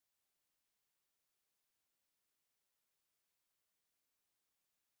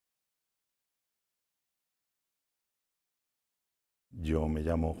Yo me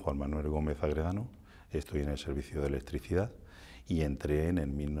llamo Juan Manuel Gómez Agredano, estoy en el servicio de electricidad y entré en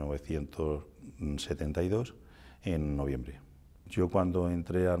el 1972, en noviembre. Yo cuando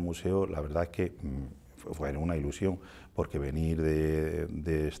entré al museo, la verdad es que fue una ilusión, porque venir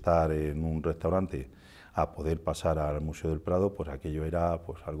de estar en un restaurante a poder pasar al Museo del Prado, pues aquello era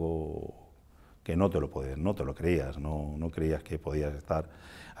pues algo que no te lo creías, no creías que podías estar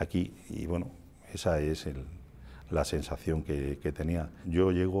aquí, y bueno, esa es la sensación que tenía.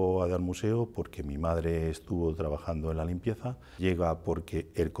 Yo llego al museo porque mi madre estuvo trabajando en la limpieza, llega porque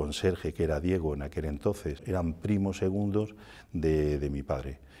el conserje, que era Diego en aquel entonces, eran primos segundos de mi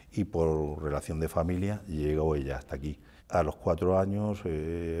padre, y por relación de familia llegó ella hasta aquí. A los 4 años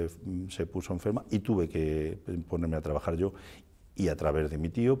se puso enferma y tuve que ponerme a trabajar yo, y a través de mi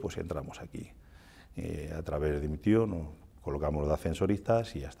tío pues entramos aquí. A través de mi tío nos colocamos de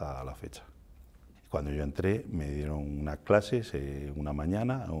ascensoristas y hasta la fecha. Cuando yo entré me dieron unas clases una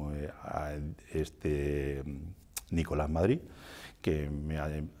mañana a Nicolás Madrid, que me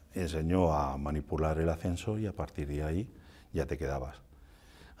enseñó a manipular el ascensor, y a partir de ahí ya te quedabas.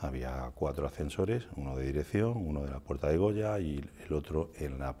 Había 4 ascensores, uno de dirección, uno de la puerta de Goya y el otro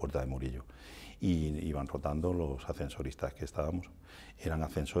en la puerta de Murillo. Y iban rotando los ascensoristas que estábamos. Eran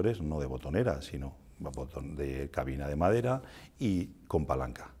ascensores no de botonera, sino de cabina de madera y con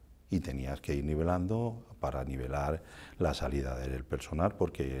palanca. Y tenías que ir nivelando para nivelar la salida del personal,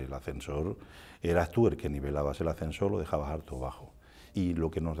 porque el ascensor, eras tú el que nivelabas el ascensor, lo dejabas alto o bajo. Y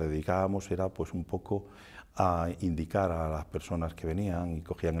lo que nos dedicábamos era pues un poco a indicar a las personas que venían y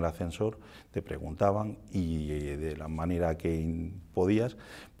cogían el ascensor, te preguntaban, y de la manera que podías,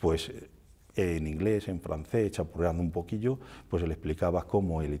 pues en inglés, en francés, chapurreando un poquillo, pues le explicabas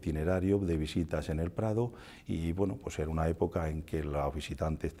cómo el itinerario de visitas en el Prado, y bueno, pues era una época en que los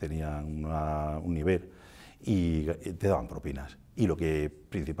visitantes tenían un nivel y te daban propinas, y lo que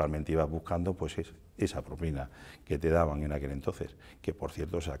principalmente ibas buscando pues es esa propina que te daban en aquel entonces, que por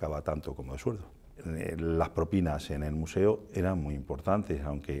cierto se acaba tanto como de sueldo. Las propinas en el museo eran muy importantes,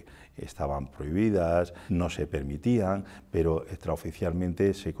 aunque estaban prohibidas, no se permitían, pero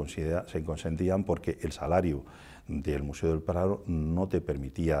extraoficialmente se consentían, porque el salario del Museo del Prado no te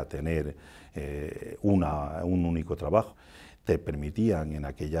permitía tener un único trabajo. Te permitían en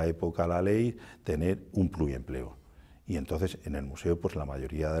aquella época la ley tener un pluriempleo, y entonces en el museo pues la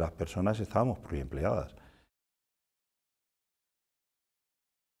mayoría de las personas estábamos pluriempleadas.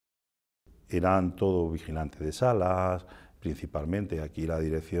 Eran todos vigilantes de salas, principalmente. Aquí la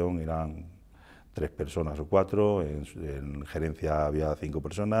dirección eran 3 personas o 4, en gerencia había 5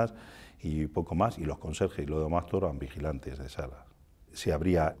 personas y poco más, y los conserjes y los demás todos eran vigilantes de salas. Se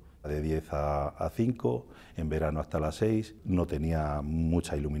abría de 10 a 5, en verano hasta las 6, no tenía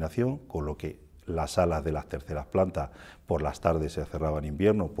mucha iluminación, con lo que las salas de las terceras plantas por las tardes se cerraban en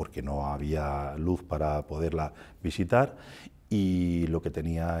invierno porque no había luz para poderla visitar, y lo que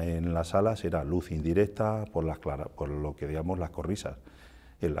tenía en las salas era luz indirecta por lo que digamos las cornisas.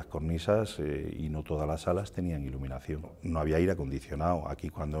 En las cornisas, y no todas las salas tenían iluminación. No había aire acondicionado. Aquí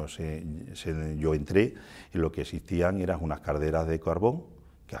cuando yo entré, lo que existían eran unas calderas de carbón,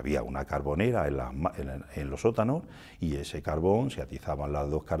 que había una carbonera en los sótanos, y ese carbón se atizaban las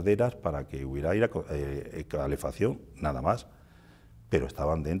 2 calderas para que hubiera calefacción, nada más, pero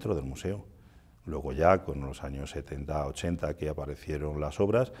estaban dentro del museo. Luego ya con los años 70, 80 que aparecieron las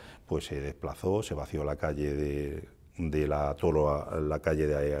obras, pues se desplazó, se vació la calle la calle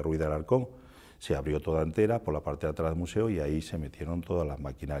de Ruiz del Alarcón, se abrió toda entera por la parte de atrás del museo, y ahí se metieron todas las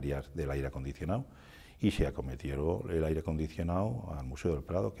maquinarias del aire acondicionado, y se acometió el aire acondicionado al Museo del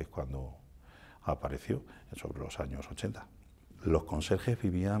Prado, que es cuando apareció, sobre los años 80. Los conserjes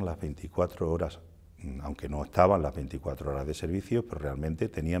vivían las 24 horas, aunque no estaban las 24 horas de servicio, pero realmente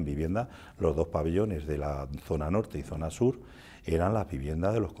tenían vivienda. Los 2 pabellones de la zona norte y zona sur eran las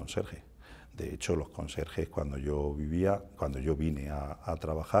viviendas de los conserjes. De hecho, los conserjes, cuando yo vine a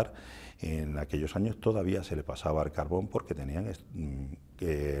trabajar, en aquellos años todavía se le pasaba el carbón, porque tenían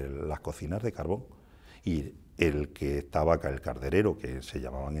las cocinas de carbón. Y el que estaba acá, el calderero, que se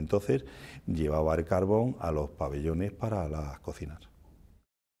llamaban entonces, llevaba el carbón a los pabellones para las cocinas.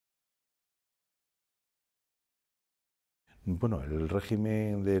 Bueno, el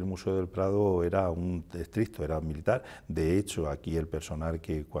régimen del Museo del Prado era estricto, era militar. De hecho, aquí el personal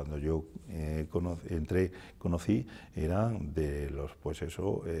que cuando yo conocí eran de los, pues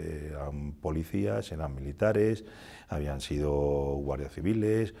eso, eran policías, eran militares, habían sido guardias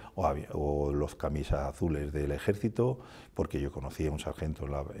civiles o los camisas azules del ejército, porque yo conocí a un sargento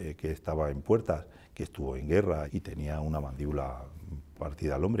que estaba en Puertas, que estuvo en guerra y tenía una mandíbula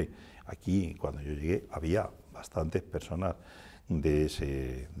partida al hombre. Aquí, cuando yo llegué, había bastantes personas de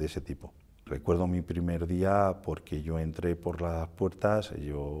ese tipo. Recuerdo mi primer día porque yo entré por las puertas,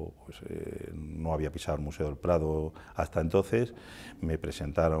 yo pues, no había pisado el Museo del Prado hasta entonces, me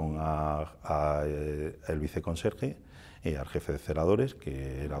presentaron el viceconserje, al jefe de celadores,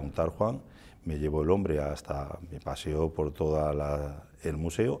 que era un tal Juan, me llevó el hombre me paseó por todo el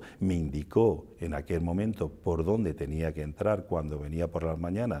museo, me indicó en aquel momento por dónde tenía que entrar cuando venía por las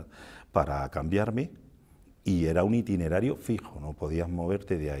mañanas para cambiarme, y era un itinerario fijo, no podías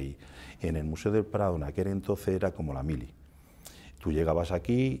moverte de ahí. En el Museo del Prado en aquel entonces era como la mili. Tú llegabas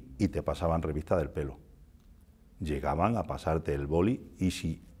aquí y te pasaban revista del pelo. Llegaban a pasarte el boli y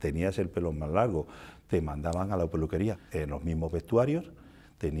si tenías el pelo más largo te mandaban a la peluquería. En los mismos vestuarios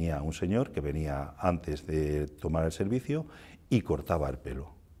tenía un señor que venía antes de tomar el servicio y cortaba el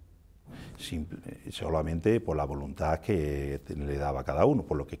pelo. Solamente por la voluntad que le daba cada uno,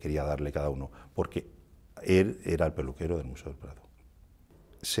 por lo que quería darle cada uno, porque él era el peluquero del Museo del Prado.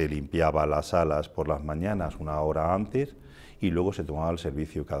 Se limpiaba las salas por las mañanas una hora antes y luego se tomaba el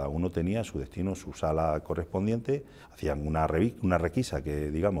servicio. Cada uno tenía su destino, su sala correspondiente, hacían una requisa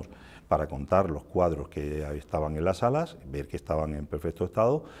que, digamos, para contar los cuadros que estaban en las salas, ver que estaban en perfecto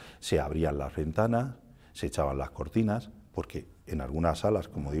estado, se abrían las ventanas, se echaban las cortinas, porque en algunas salas,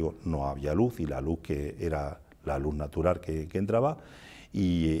 como digo, no había luz y la luz que era la luz natural que entraba,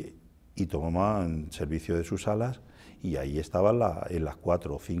 y tomaban servicio de sus salas y ahí estaban en las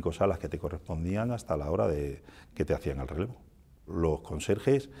 4 o 5 salas que te correspondían hasta la hora que te hacían el relevo. Los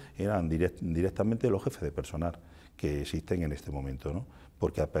conserjes eran directamente los jefes de personal que existen en este momento, ¿no?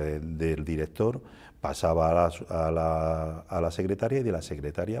 Porque del director pasaba a la secretaria y de la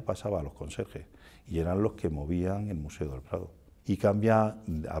secretaria pasaba a los conserjes y eran los que movían el Museo del Prado. Y cambia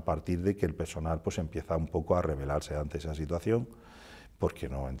a partir de que el personal pues empieza un poco a rebelarse ante esa situación, porque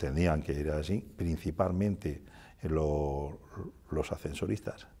no entendían que era así, principalmente los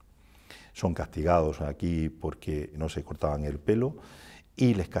ascensoristas. Son castigados aquí porque no se cortaban el pelo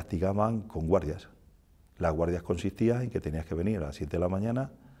y les castigaban con guardias. Las guardias consistían en que tenías que venir a las 7 de la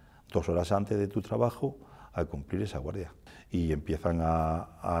mañana, 2 horas antes de tu trabajo, a cumplir esa guardia. Y empiezan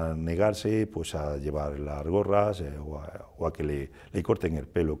a negarse pues, a llevar las gorras o a que le corten el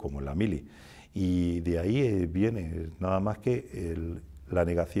pelo como en la mili. Y de ahí viene nada más que la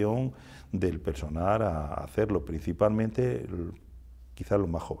negación del personal a hacerlo, principalmente quizás los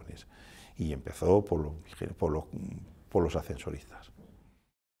más jóvenes. Y empezó por los ascensoristas.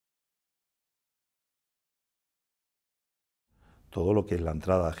 Todo lo que es la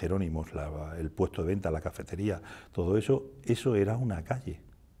entrada a Jerónimos, el puesto de venta, la cafetería, todo eso era una calle.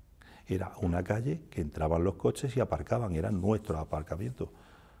 Era una calle que entraban los coches y aparcaban, eran nuestros aparcamientos.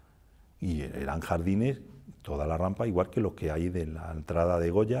 Y eran jardines, toda la rampa, igual que los que hay de la entrada de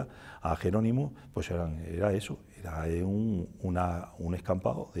Goya a Jerónimo, pues era eso, era un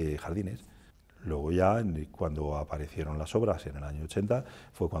escampado de jardines. Luego ya, cuando aparecieron las obras en el año 80,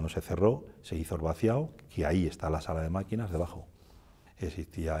 fue cuando se cerró, se hizo el vaciado, que ahí está la sala de máquinas debajo.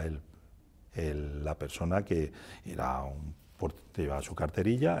 Existía la persona que llevaba su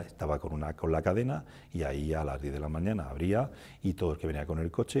carterilla, estaba con la cadena y ahí a las 10 de la mañana abría y todo el que venía con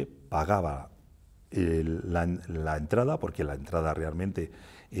el coche pagaba la entrada, porque la entrada realmente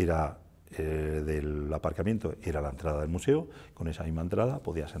era del aparcamiento, era la entrada del museo. Con esa misma entrada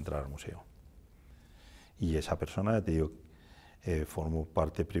podías entrar al museo. Y esa persona, ya te digo, formó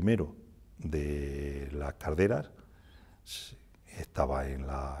parte primero de las carderas,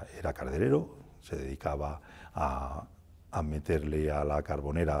 era carderero, se dedicaba a meterle a la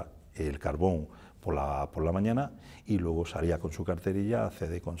carbonera el carbón por la mañana y luego salía con su carterilla a hacer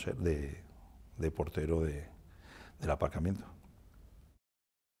de portero del aparcamiento.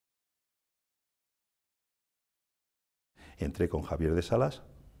 Entré con Javier de Salas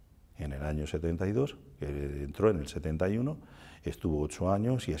en el año 72, que entró en el 71, estuvo 8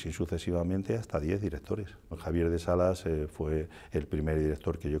 años y así sucesivamente hasta 10 directores. Javier de Salas fue el primer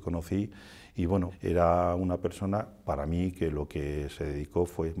director que yo conocí y bueno, era una persona para mí que lo que se dedicó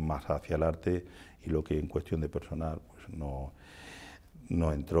fue más hacia el arte y lo que en cuestión de personal pues no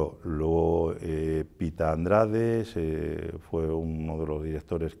entró. Luego Pita Andrades fue uno de los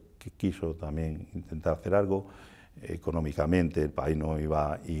directores que quiso también intentar hacer algo. Económicamente el país no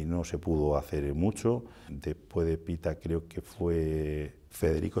iba y no se pudo hacer mucho. Después de Pita creo que fue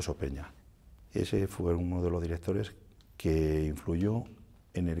Federico Sopeña. Ese fue uno de los directores que influyó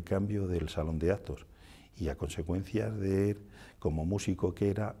en el cambio del salón de actos y a consecuencia de él, como músico que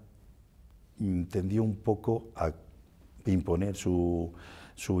era, tendió un poco a imponer su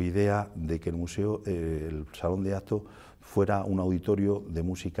idea de que el museo, el salón de actos, fuera un auditorio de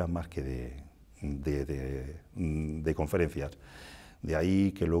música más que de conferencias. De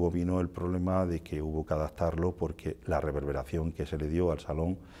ahí que luego vino el problema de que hubo que adaptarlo porque la reverberación que se le dio al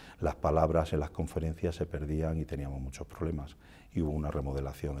salón, las palabras en las conferencias se perdían y teníamos muchos problemas. Y hubo una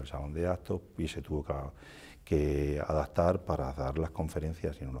remodelación del salón de actos y se tuvo que adaptar para dar las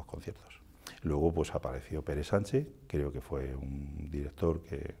conferencias y no los conciertos. Luego pues apareció Pérez Sánchez, creo que fue un director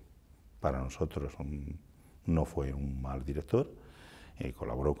que para nosotros no fue un mal director,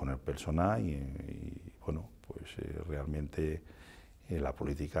 colaboró con el personal y bueno, pues realmente la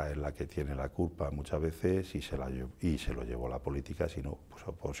política es la que tiene la culpa muchas veces y se lo llevó la política, si no, pues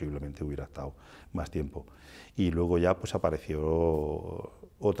posiblemente hubiera estado más tiempo. Y luego ya pues apareció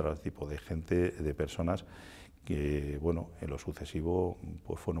otro tipo de gente, de personas que, bueno, en lo sucesivo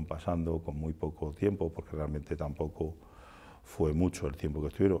pues fueron pasando con muy poco tiempo, porque realmente tampoco fue mucho el tiempo que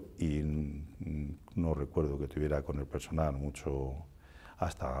estuvieron y no recuerdo que estuviera con el personal mucho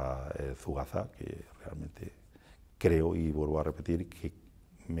hasta el Zugaza, que realmente creo, y vuelvo a repetir, que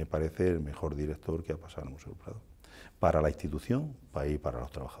me parece el mejor director que ha pasado en el Museo del Prado, para la institución y para los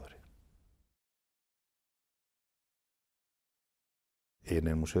trabajadores. En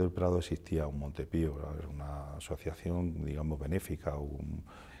el Museo del Prado existía un Montepío, una asociación, digamos, benéfica,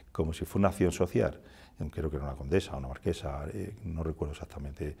 como si fuera una acción social, creo que era una condesa o una marquesa, no recuerdo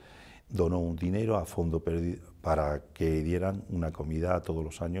exactamente, donó un dinero a fondo perdido para que dieran una comida todos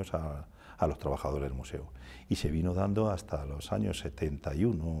los años a los trabajadores del museo. Y se vino dando hasta los años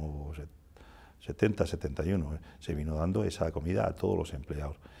 71, 70, 71, se vino dando esa comida a todos los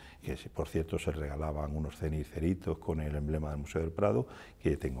empleados, que por cierto se regalaban unos ceniceritos con el emblema del Museo del Prado,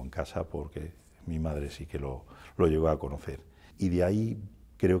 que tengo en casa porque mi madre sí que lo llegó a conocer. Y de ahí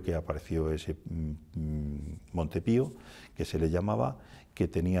creo que apareció ese Montepío, que se le llamaba, que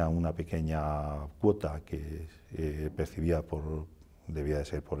tenía una pequeña cuota que percibía debía de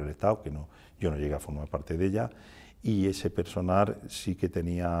ser por el Estado, que yo no llegué a formar parte de ella, y ese personal sí que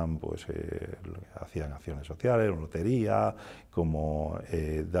tenían, pues hacían acciones sociales, lotería, como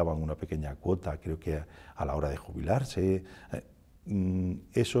daban una pequeña cuota, creo que a la hora de jubilarse.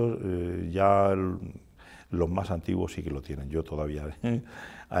 Eso ya los más antiguos sí que lo tienen, yo todavía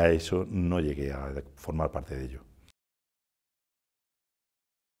a eso no llegué a formar parte de ello.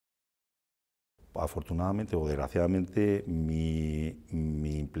 Afortunadamente o desgraciadamente mi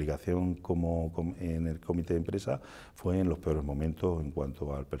implicación en el comité de empresa fue en los peores momentos en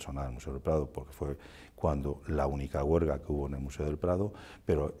cuanto al personal del Museo del Prado, porque fue cuando la única huelga que hubo en el Museo del Prado,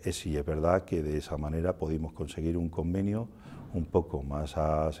 pero sí es verdad que de esa manera pudimos conseguir un convenio un poco más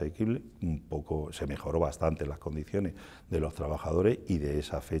asequible, se mejoró bastante las condiciones de los trabajadores y de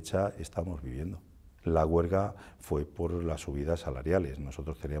esa fecha estamos viviendo. La huelga fue por las subidas salariales.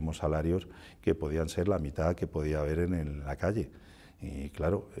 Nosotros teníamos salarios que podían ser la mitad que podía haber en la calle. Y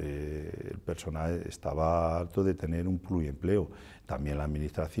claro, el personal estaba harto de tener un pluriempleo. También la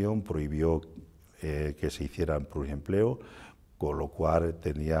administración prohibió que se hicieran pluriempleo, con lo cual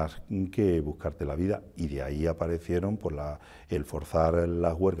tenías que buscarte la vida. Y de ahí aparecieron el forzar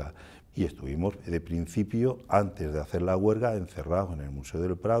las huelgas. Y estuvimos de principio, antes de hacer la huelga, encerrados en el Museo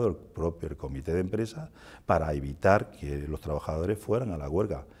del Prado, el propio comité de empresa, para evitar que los trabajadores fueran a la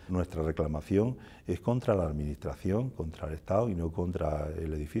huelga. Nuestra reclamación es contra la administración, contra el Estado y no contra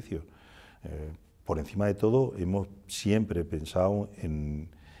el edificio. Por encima de todo, hemos siempre pensado en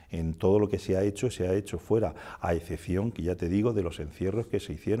todo lo que se ha hecho fuera, a excepción, que ya te digo, de los encierros que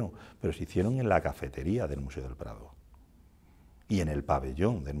se hicieron, pero se hicieron en la cafetería del Museo del Prado y en el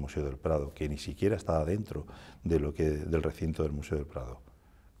pabellón del Museo del Prado, que ni siquiera estaba dentro del recinto del Museo del Prado.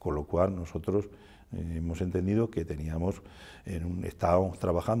 Con lo cual nosotros hemos entendido que estábamos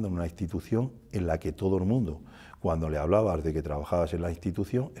trabajando en una institución en la que todo el mundo, cuando le hablabas de que trabajabas en la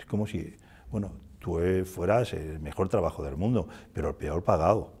institución, es como si, bueno, tú fueras el mejor trabajo del mundo, pero el peor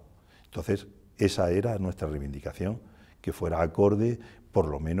pagado. Entonces, esa era nuestra reivindicación, que fuera acorde, por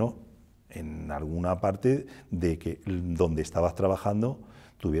lo menos, en alguna parte de que donde estabas trabajando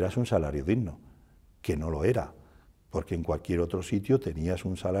tuvieras un salario digno, que no lo era, porque en cualquier otro sitio tenías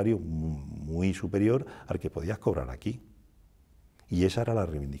un salario muy superior al que podías cobrar aquí. Y esa era la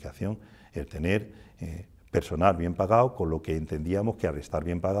reivindicación, el tener personal bien pagado, con lo que entendíamos que al estar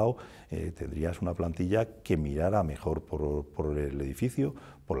bien pagado tendrías una plantilla que mirara mejor por el edificio,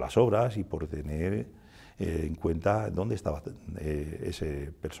 por las obras y por tener en cuenta dónde estaba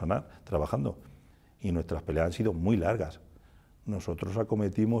ese personal trabajando. Y nuestras peleas han sido muy largas. Nosotros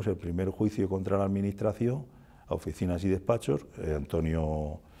acometimos el primer juicio contra la administración, a oficinas y despachos.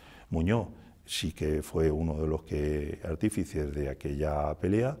 Antonio Muñoz sí que fue uno de los artífices de aquella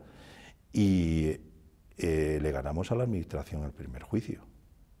pelea y le ganamos a la administración el primer juicio.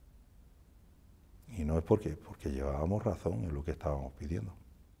 Y no es porque llevábamos razón en lo que estábamos pidiendo.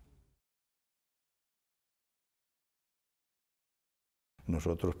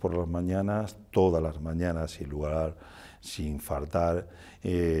 Nosotros por las mañanas, todas las mañanas, sin faltar,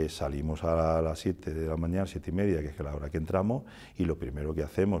 salimos a las 7 de la mañana, 7:30, que es la hora que entramos, y lo primero que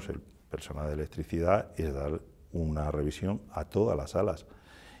hacemos, el personal de electricidad, es dar una revisión a todas las salas.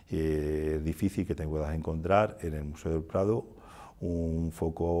 Es difícil que te puedas encontrar en el Museo del Prado un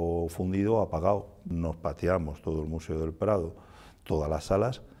foco fundido o apagado. Nos pateamos todo el Museo del Prado, todas las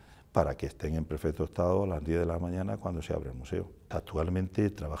salas, para que estén en perfecto estado a las 10 de la mañana cuando se abre el museo. Actualmente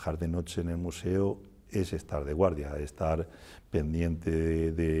trabajar de noche en el museo es estar de guardia, estar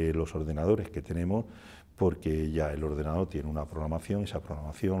pendiente de los ordenadores que tenemos, porque ya el ordenador tiene una programación, y esa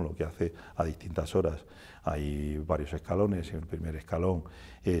programación lo que hace a distintas horas, hay varios escalones, y el primer escalón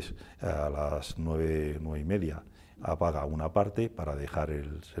es a las 9:30, apaga una parte para dejar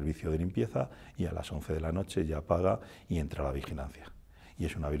el servicio de limpieza, y a las 11 de la noche ya apaga y entra la vigilancia. Y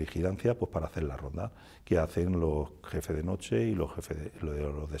es una vigilancia pues para hacer la ronda que hacen los jefes de noche y los jefes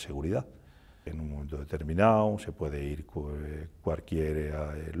los de seguridad. En un momento determinado se puede ir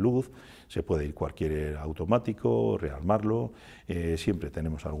cualquier luz, se puede ir cualquier automático, rearmarlo. Siempre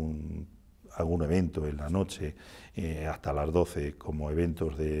tenemos algún evento en la noche hasta las 12 como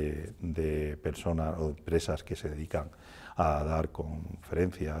eventos de personas o empresas que se dedican a dar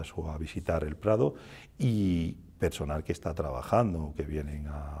conferencias o a visitar el Prado, y personal que está trabajando, que vienen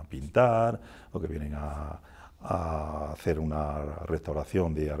a pintar o que vienen a hacer una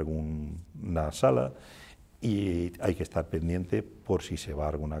restauración de alguna sala, y hay que estar pendiente por si se va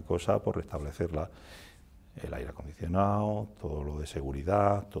alguna cosa, por restablecerla. El aire acondicionado, todo lo de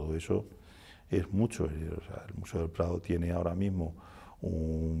seguridad, todo eso es mucho. O sea, el Museo del Prado tiene ahora mismo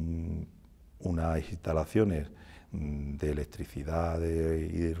unas instalaciones de electricidad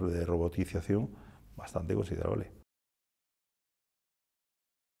y de robotización bastante considerable.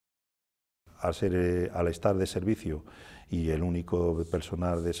 Al estar de servicio y el único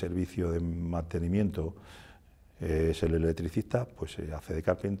personal de servicio de mantenimiento es el electricista, pues se hace de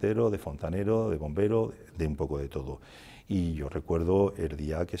carpintero, de fontanero, de bombero, de un poco de todo. Y yo recuerdo el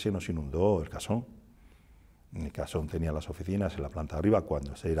día que se nos inundó el casón. El casón tenía las oficinas en la planta de arriba,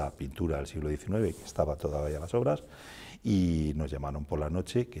 cuando era pintura del siglo XIX, que estaba todavía las obras, y nos llamaron por la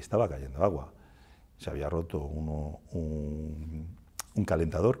noche que estaba cayendo agua. Se había roto un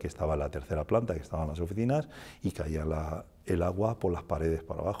calentador que estaba en la tercera planta, que estaba en las oficinas, y caía el agua por las paredes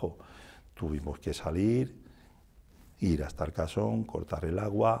para abajo. Tuvimos que salir, ir hasta el casón, cortar el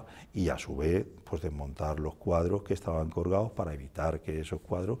agua y a su vez pues desmontar los cuadros que estaban colgados para evitar que esos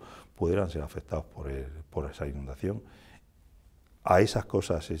cuadros pudieran ser afectados por esa inundación. A esas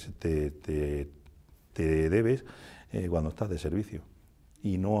cosas te debes cuando estás de servicio,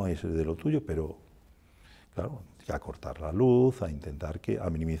 y no es de lo tuyo, pero claro, a cortar la luz, a intentar a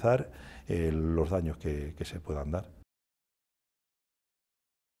minimizar los daños que se puedan dar.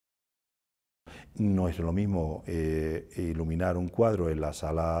 No es lo mismo iluminar un cuadro en la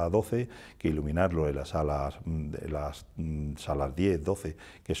sala 12 que iluminarlo en las salas 10, 12,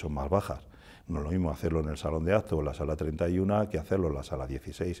 que son más bajas. No es lo mismo hacerlo en el salón de actos o en la sala 31 que hacerlo en la sala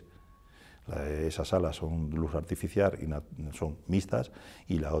 16. Esas salas son luz artificial y son mixtas,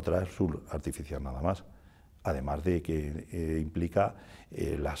 y la otra es luz artificial nada más. Además de que implica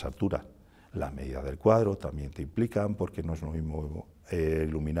las alturas. Las medidas del cuadro también te implican, porque no es lo mismo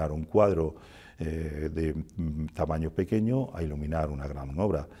iluminar un cuadro de tamaño pequeño a iluminar una gran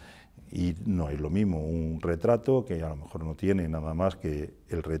obra. Y no es lo mismo un retrato, que a lo mejor no tiene nada más que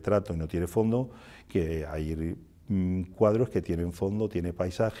el retrato y no tiene fondo, que hay cuadros que tienen fondo, tiene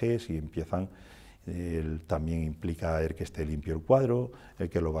paisajes y empiezan. También implica el que esté limpio el cuadro, el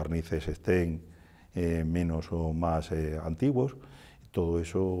que los barnices estén menos o más antiguos. Todo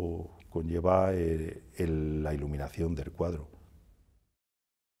eso conlleva la iluminación del cuadro.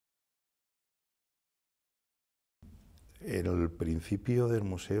 En el principio del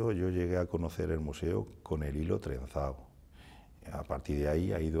museo yo llegué a conocer el museo con el hilo trenzado. A partir de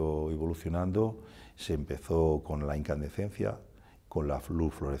ahí ha ido evolucionando. Se empezó con la incandescencia, con las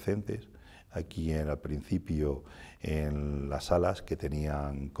luz fluorescentes. Aquí al principio en las salas que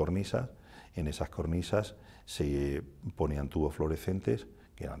tenían cornisas, en esas cornisas se ponían tubos fluorescentes,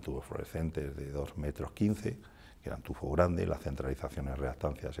 que eran tubos fluorescentes de 2,15 metros, que eran tubos grandes. Las centralizaciones de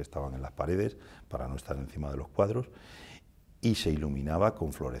reactancias estaban en las paredes para no estar encima de los cuadros, y se iluminaba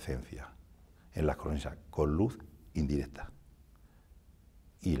con fluorescencia en las cornisas, con luz indirecta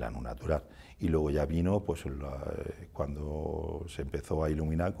y la no natural. Y luego ya vino pues cuando se empezó a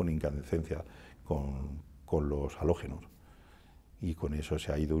iluminar con incandescencia, con los halógenos. y con eso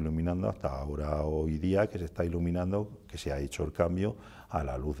se ha ido iluminando hasta ahora, hoy día, que se está iluminando, que se ha hecho el cambio a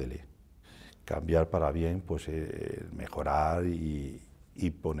la luz de LED. Cambiar para bien, pues mejorar y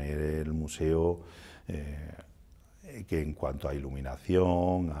poner el museo que en cuanto a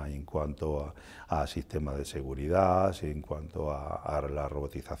iluminación, en cuanto a sistemas de seguridad, en cuanto a la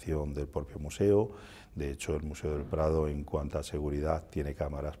robotización del propio museo. De hecho, el Museo del Prado, en cuanto a seguridad, tiene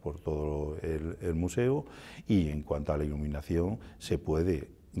cámaras por todo el museo, y en cuanto a la iluminación, se puede,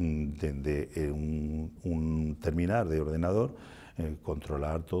 desde un terminal de ordenador,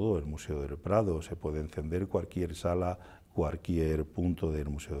 controlar todo el Museo del Prado. Se puede encender cualquier sala, cualquier punto del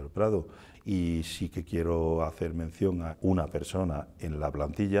Museo del Prado. Y sí que quiero hacer mención a una persona en la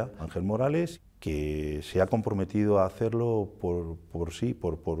plantilla, Ángel Morales, que se ha comprometido a hacerlo por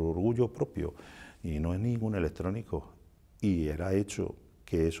orgullo propio, y no es ningún electrónico, y él ha hecho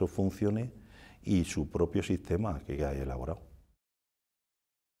que eso funcione, y su propio sistema que ha elaborado.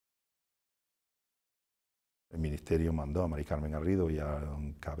 El Ministerio mandó a Mari Carmen Garrido y a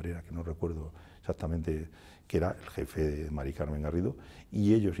don Cabrera, que no recuerdo exactamente, que era el jefe de Mari Carmen Garrido,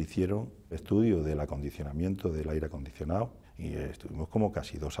 y ellos hicieron estudio del acondicionamiento del aire acondicionado, y estuvimos como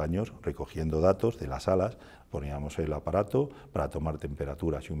casi 2 años recogiendo datos de las salas. Poníamos el aparato para tomar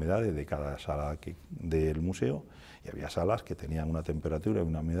temperaturas y humedades de cada sala del museo, y había salas que tenían una temperatura y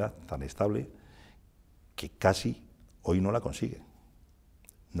una humedad tan estable que casi hoy no la consigue,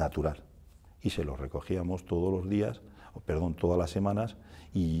 natural. Y se los recogíamos todos los días, todas las semanas,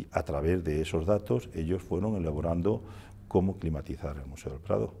 y a través de esos datos ellos fueron elaborando cómo climatizar el Museo del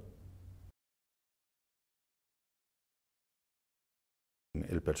Prado.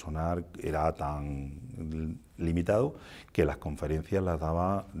 El personal era tan limitado que las conferencias las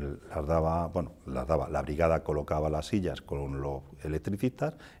daba, la brigada colocaba las sillas con los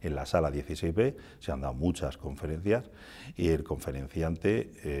electricistas en la sala 16B, se han dado muchas conferencias, y el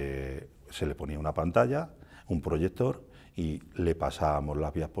conferenciante se le ponía una pantalla, un proyector, y le pasábamos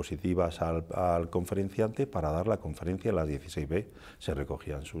las diapositivas al conferenciante para dar la conferencia en la 16B. Se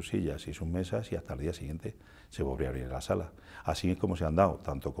recogían sus sillas y sus mesas, y hasta el día siguiente se volvía a abrir la sala. Así es como se han dado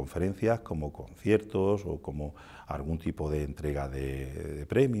tanto conferencias como conciertos, o como algún tipo de entrega de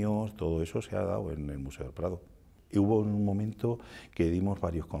premios. Todo eso se ha dado en el Museo del Prado. Y hubo un momento que dimos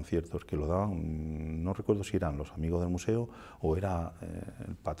varios conciertos que lo daban, no recuerdo si eran los amigos del museo o era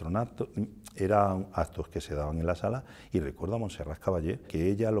el patronato, eran actos que se daban en la sala, y recuerdo a Monserrat Caballé que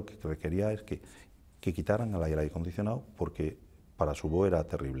ella lo que requería es que quitaran el aire acondicionado, porque para su voz era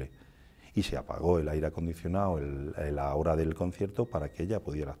terrible. Y se apagó el aire acondicionado a la hora del concierto para que ella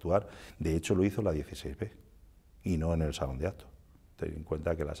pudiera actuar. De hecho, lo hizo la 16B y no en el salón de actos. Ten en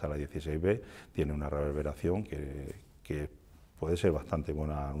cuenta que la sala 16B tiene una reverberación que puede ser bastante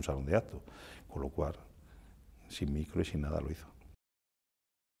buena en un salón de actos, con lo cual, sin micro y sin nada, lo hizo.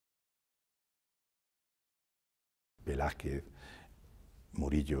 Velázquez,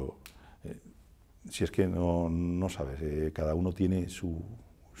 Murillo, si es que no sabes, cada uno tiene su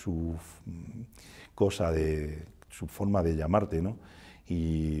cosa, su forma de llamarte, ¿no?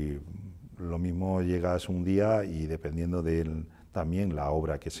 Y lo mismo llegas un día y dependiendo de también la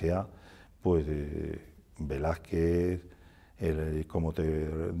obra que sea, pues Velázquez, como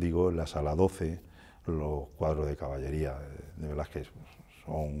te digo, la sala 12, los cuadros de caballería de Velázquez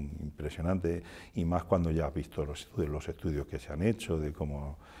son impresionantes, y más cuando ya has visto los estudios que se han hecho, de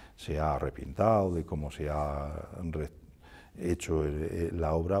cómo se ha repintado, de cómo se ha hecho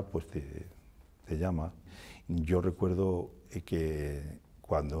la obra, pues te llama. Yo recuerdo que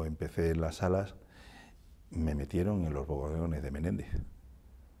cuando empecé en las salas me metieron en los bodegones de Menéndez,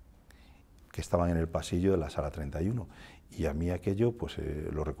 que estaban en el pasillo de la sala 31, y a mí aquello pues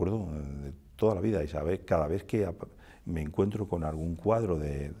lo recuerdo de toda la vida, y ¿sabes? Cada vez que me encuentro con algún cuadro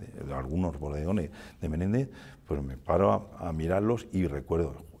de algunos bodegones de Menéndez, pues me paro a mirarlos y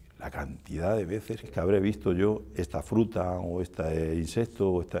recuerdo la cantidad de veces que habré visto yo esta fruta o este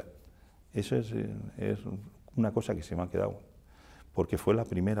insecto. Eso es una cosa que se me ha quedado, porque fue la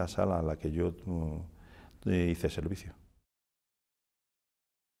primera sala en la que yo hice servicio.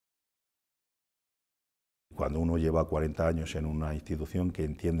 Cuando uno lleva 40 años en una institución que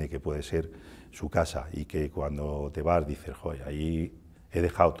entiende que puede ser su casa, y que cuando te vas dices, joder, ahí he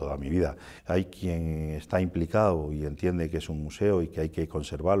dejado toda mi vida. Hay quien está implicado y entiende que es un museo y que hay que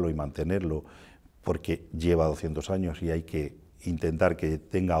conservarlo y mantenerlo porque lleva 200 años, y hay que intentar que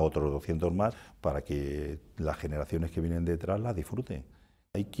tenga otros 200 más para que las generaciones que vienen detrás la disfruten.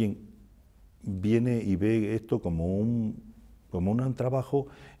 Hay quien viene y ve esto como un trabajo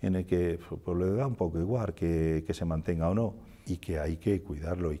en el que pues, le da un poco igual que se mantenga o no, y que hay que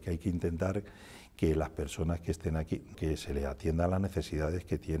cuidarlo, y que hay que intentar que las personas que estén aquí, que se les atienda a las necesidades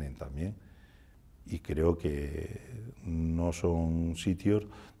que tienen también. Y creo que no son sitios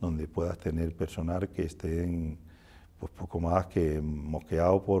donde puedas tener personal que estén pues poco más que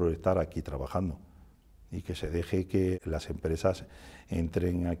mosqueados por estar aquí trabajando, y que se deje que las empresas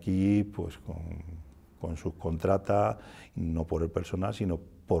entren aquí pues con sus contratas, no por el personal, sino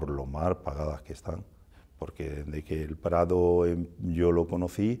por lo mal pagadas que están. Porque desde que el Prado yo lo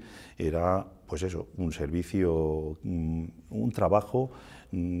conocí, era pues eso, un servicio, un trabajo,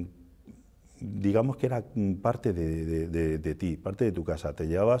 digamos que era parte de ti, parte de tu casa. Te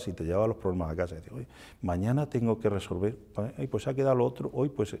llevabas y te llevabas los problemas a casa. Decías, oye, mañana tengo que resolver, pues ha quedado lo otro, hoy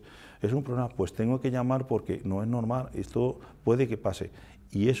pues es un problema, pues tengo que llamar porque no es normal, esto puede que pase.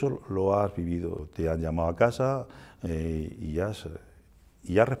 Y eso lo has vivido, te han llamado a casa y has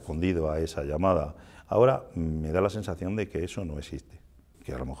respondido a esa llamada. Ahora me da la sensación de que eso no existe,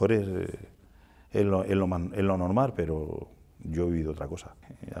 que a lo mejor es lo normal, pero yo he vivido otra cosa.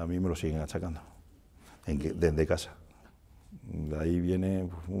 A mí me lo siguen achacando, desde casa. De ahí vienen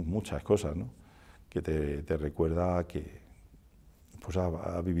muchas cosas, ¿no? Que te recuerda que pues,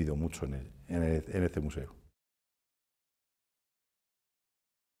 has vivido mucho en este museo.